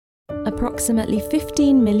Approximately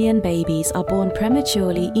 15 million babies are born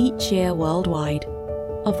prematurely each year worldwide,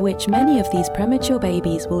 of which many of these premature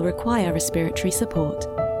babies will require respiratory support.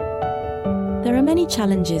 There are many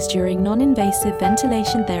challenges during non-invasive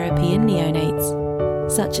ventilation therapy in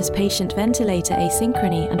neonates, such as patient ventilator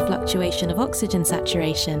asynchrony and fluctuation of oxygen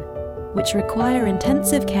saturation, which require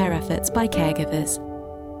intensive care efforts by caregivers.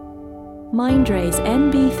 Mindray's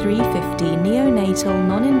NB350 neonatal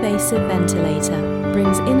non-invasive ventilator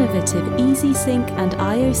brings innovative EasySync and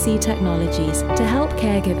IOC technologies to help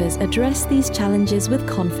caregivers address these challenges with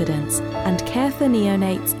confidence and care for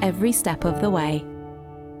neonates every step of the way.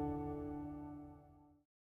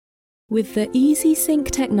 With the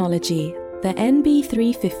EasySync technology, the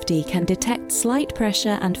NB350 can detect slight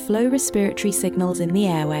pressure and flow respiratory signals in the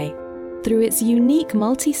airway through its unique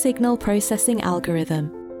multi-signal processing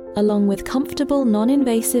algorithm. Along with comfortable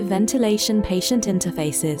non-invasive ventilation patient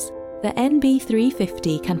interfaces, the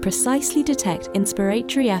NB350 can precisely detect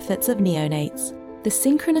inspiratory efforts of neonates. The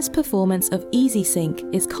synchronous performance of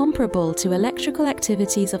EasySync is comparable to electrical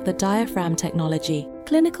activities of the diaphragm technology.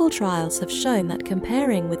 Clinical trials have shown that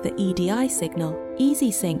comparing with the EDI signal,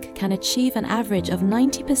 EasySync can achieve an average of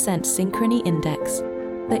 90% synchrony index.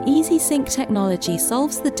 The EasySync technology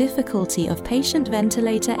solves the difficulty of patient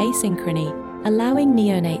ventilator asynchrony, allowing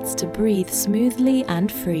neonates to breathe smoothly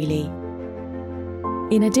and freely.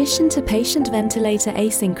 In addition to patient ventilator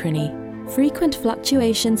asynchrony, frequent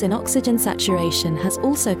fluctuations in oxygen saturation has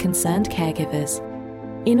also concerned caregivers.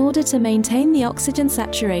 In order to maintain the oxygen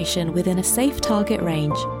saturation within a safe target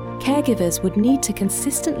range, caregivers would need to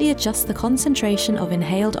consistently adjust the concentration of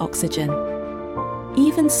inhaled oxygen.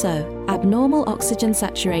 Even so, abnormal oxygen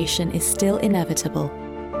saturation is still inevitable.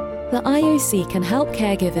 The IOC can help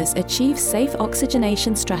caregivers achieve safe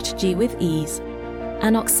oxygenation strategy with ease.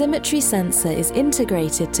 An oximetry sensor is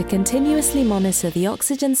integrated to continuously monitor the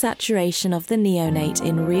oxygen saturation of the neonate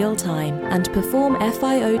in real time and perform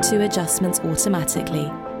FiO2 adjustments automatically.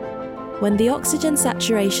 When the oxygen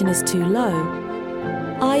saturation is too low,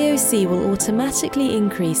 IOC will automatically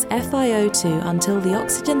increase FiO2 until the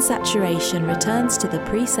oxygen saturation returns to the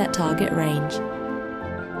preset target range.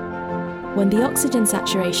 When the oxygen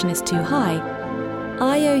saturation is too high,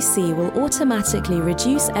 IOC will automatically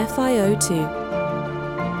reduce FiO2.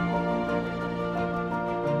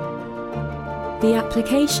 The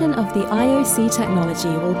application of the IOC technology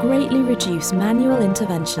will greatly reduce manual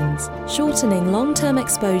interventions, shortening long-term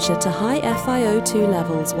exposure to high FiO2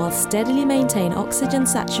 levels while steadily maintain oxygen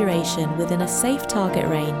saturation within a safe target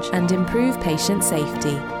range and improve patient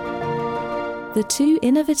safety. The two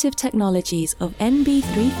innovative technologies of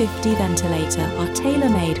NB350 ventilator are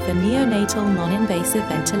tailor-made for neonatal non-invasive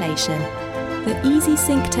ventilation. The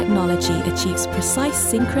EasySync technology achieves precise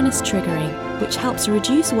synchronous triggering, which helps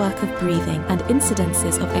reduce work of breathing and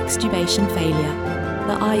incidences of extubation failure.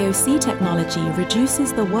 The IOC technology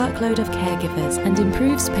reduces the workload of caregivers and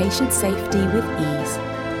improves patient safety with ease.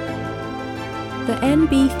 The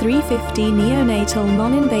NB350 neonatal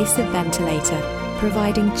non-invasive ventilator,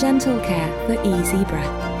 providing gentle care for easy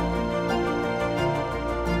breath.